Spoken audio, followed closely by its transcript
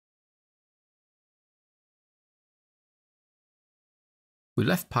We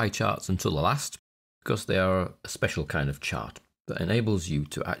left pie charts until the last because they are a special kind of chart that enables you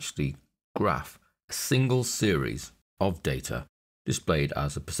to actually graph a single series of data displayed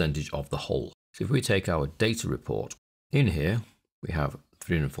as a percentage of the whole. So if we take our data report, in here we have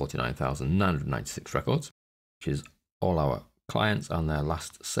 349,996 records, which is all our clients and their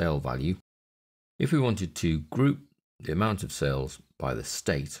last sale value. If we wanted to group the amount of sales by the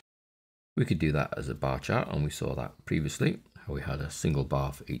state, we could do that as a bar chart, and we saw that previously, how we had a single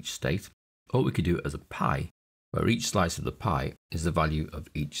bar for each state. Or we could do it as a pie, where each slice of the pie is the value of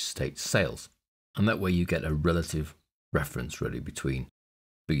each state's sales. And that way you get a relative reference really between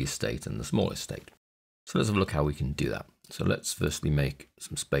the biggest state and the smallest state. So let's have a look how we can do that. So let's firstly make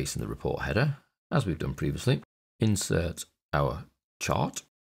some space in the report header, as we've done previously. Insert our chart,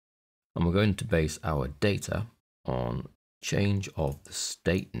 and we're going to base our data on change of the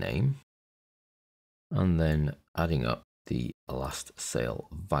state name, and then adding up the last sale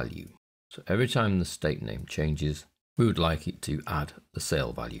value. So every time the state name changes, we would like it to add the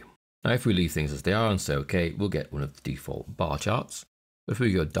sale value. Now, if we leave things as they are and say OK, we'll get one of the default bar charts. But if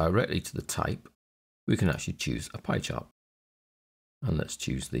we go directly to the type, we can actually choose a pie chart. And let's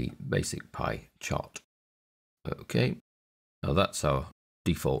choose the basic pie chart. OK, now that's our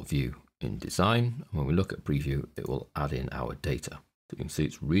default view in design. And when we look at preview, it will add in our data. So you can see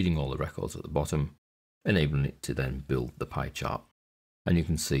it's reading all the records at the bottom, enabling it to then build the pie chart. And you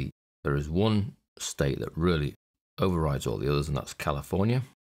can see there is one state that really overrides all the others, and that's California.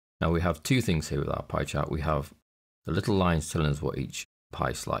 Now we have two things here with our pie chart. We have the little lines telling us what each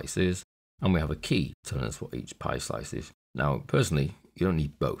pie slice is, and we have a key telling us what each pie slice is. Now, personally, you don't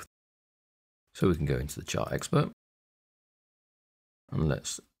need both. So we can go into the chart expert, and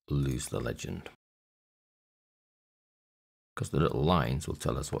let's lose the legend, because the little lines will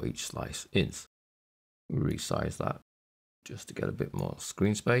tell us what each slice is. We resize that just to get a bit more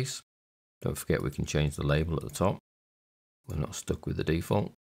screen space. Don't forget we can change the label at the top. We're not stuck with the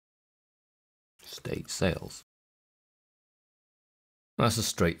default. State sales. That's a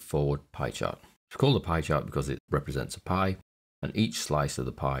straightforward pie chart. It's called a pie chart because it represents a pie, and each slice of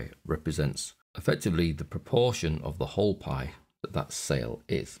the pie represents effectively the proportion of the whole pie that that sale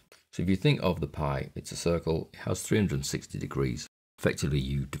is. So if you think of the pie, it's a circle, it has 360 degrees. Effectively,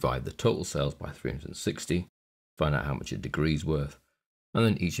 you divide the total sales by 360, find out how much a degree is worth, and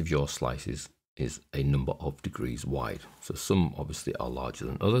then each of your slices is a number of degrees wide. So some obviously are larger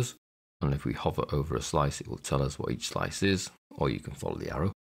than others, and if we hover over a slice, it will tell us what each slice is, or you can follow the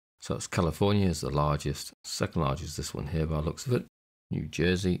arrow. So it's California is the largest, second largest this one here by the looks of it, New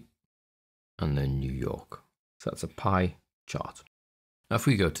Jersey, and then New York. So that's a pie chart. Now if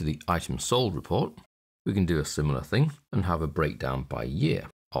we go to the item sold report, we can do a similar thing and have a breakdown by year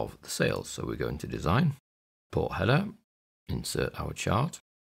of the sales. So we go into design, report header, insert our chart.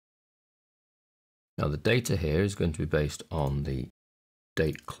 Now the data here is going to be based on the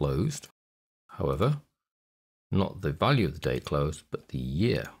date closed. However, not the value of the date closed, but the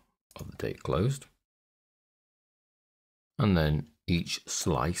year of the date closed. And then each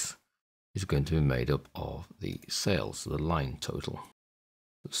slice is going to be made up of the sales, so the line total,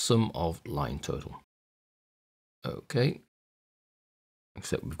 the sum of line total. Okay,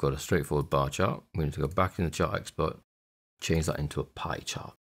 except we've got a straightforward bar chart. We need to go back in the chart expert, change that into a pie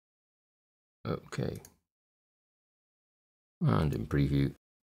chart. Okay, and in preview,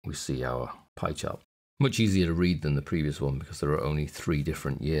 we see our pie chart. Much easier to read than the previous one because there are only 3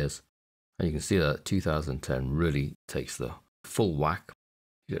 different years. And you can see that 2010 really takes the full whack.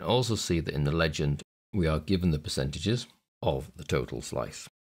 You can also see that in the legend, we are given the percentages of the total slice.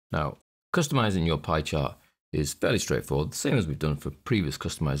 Now, customizing your pie chart is fairly straightforward, the same as we've done for previous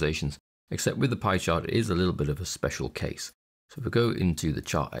customizations, except with the pie chart, it is a little bit of a special case. So if we go into the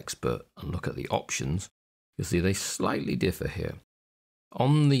chart expert and look at the options, you'll see they slightly differ here.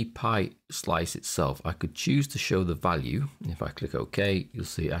 On the pie slice itself, I could choose to show the value. If I click OK, you'll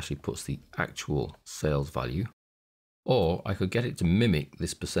see it actually puts the actual sales value. Or I could get it to mimic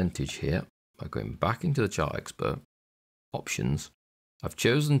this percentage here by going back into the chart expert, options. I've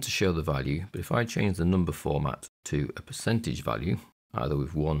chosen to show the value, but if I change the number format to a percentage value, either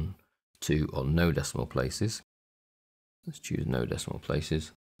with 1, 2, or no decimal places, let's choose no decimal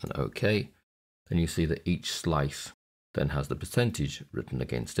places and OK, then you see that each slice then has the percentage written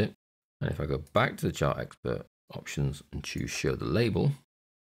against it. And if I go back to the chart expert options and choose show the label,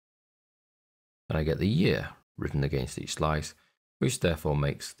 then I get the year written against each slice, which therefore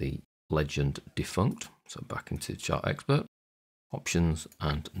makes the legend defunct. So back into chart expert, options,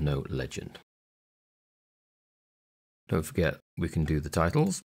 and no legend. Don't forget we can do the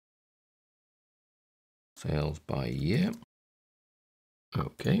titles. Sales by year.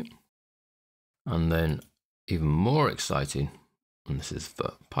 Okay. And then even more exciting, and this is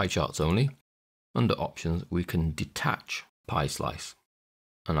for pie charts only, under options, we can detach pie slice.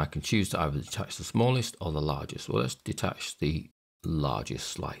 And I can choose to either detach the smallest or the largest. Well, let's detach the largest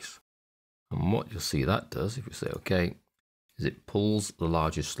slice. And what you'll see that does, if we say OK, is it pulls the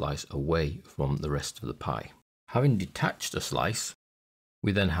largest slice away from the rest of the pie. Having detached a slice,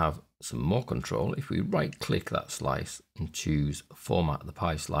 we then have some more control. If we right click that slice and choose Format the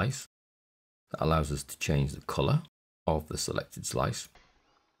Pie Slice, that allows us to change the color of the selected slice.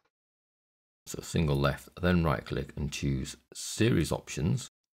 So single left, then right click and choose Series Options.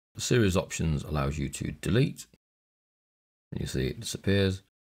 The Series Options allows you to delete, and you see it disappears,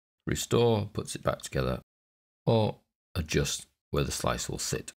 restore, puts it back together, or adjust where the slice will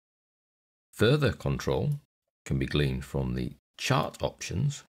sit. Further control can be gleaned from the chart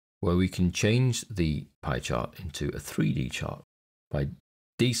options, where we can change the pie chart into a 3D chart by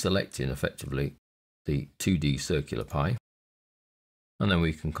deselecting effectively the 2D circular pie. And then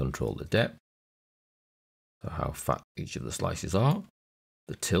we can control the depth, so how fat each of the slices are,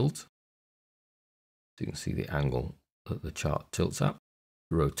 the tilt, so you can see the angle that the chart tilts at,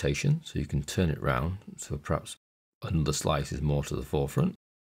 the rotation, so you can turn it round, so perhaps another slice is more to the forefront,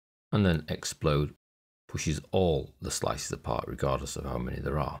 and then explode pushes all the slices apart regardless of how many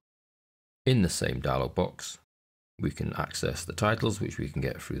there are. In the same dialog box, we can access the titles, which we can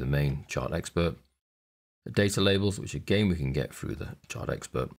get through the main chart expert, the data labels, which again we can get through the chart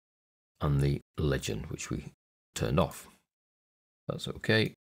expert, and the legend, which we turned off. That's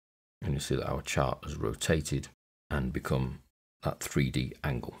OK. And you see that our chart has rotated and become that 3D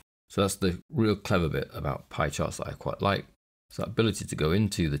angle. So that's the real clever bit about pie charts that I quite like. It's that ability to go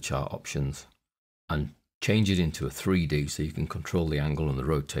into the chart options and change it into a 3D so you can control the angle and the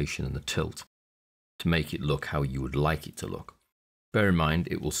rotation and the tilt to make it look how you would like it to look. Bear in mind,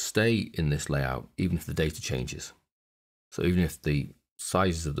 it will stay in this layout even if the data changes. So even if the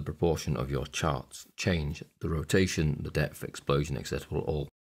sizes of the proportion of your charts change, the rotation, the depth, explosion, etc. will all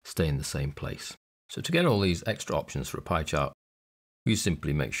stay in the same place. So to get all these extra options for a pie chart, you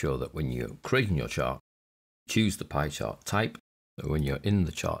simply make sure that when you're creating your chart, choose the pie chart type. So when you're in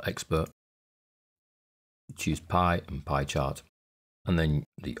the chart expert, choose pie and pie chart, and then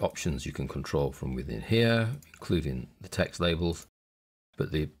the options you can control from within here, including the text labels.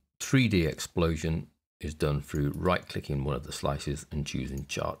 But the 3D explosion is done through right-clicking one of the slices and choosing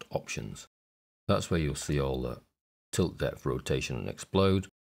chart options. That's where you'll see all the tilt, depth, rotation, and explode.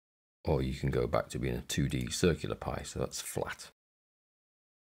 Or you can go back to being a 2D circular pie, so that's flat.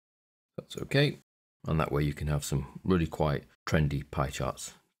 That's OK. And that way you can have some really quite trendy pie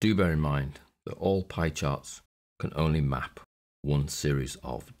charts. Do bear in mind that all pie charts can only map one series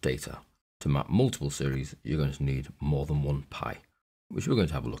of data. To map multiple series, you're going to need more than one pie, which we're going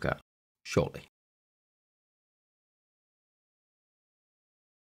to have a look at shortly.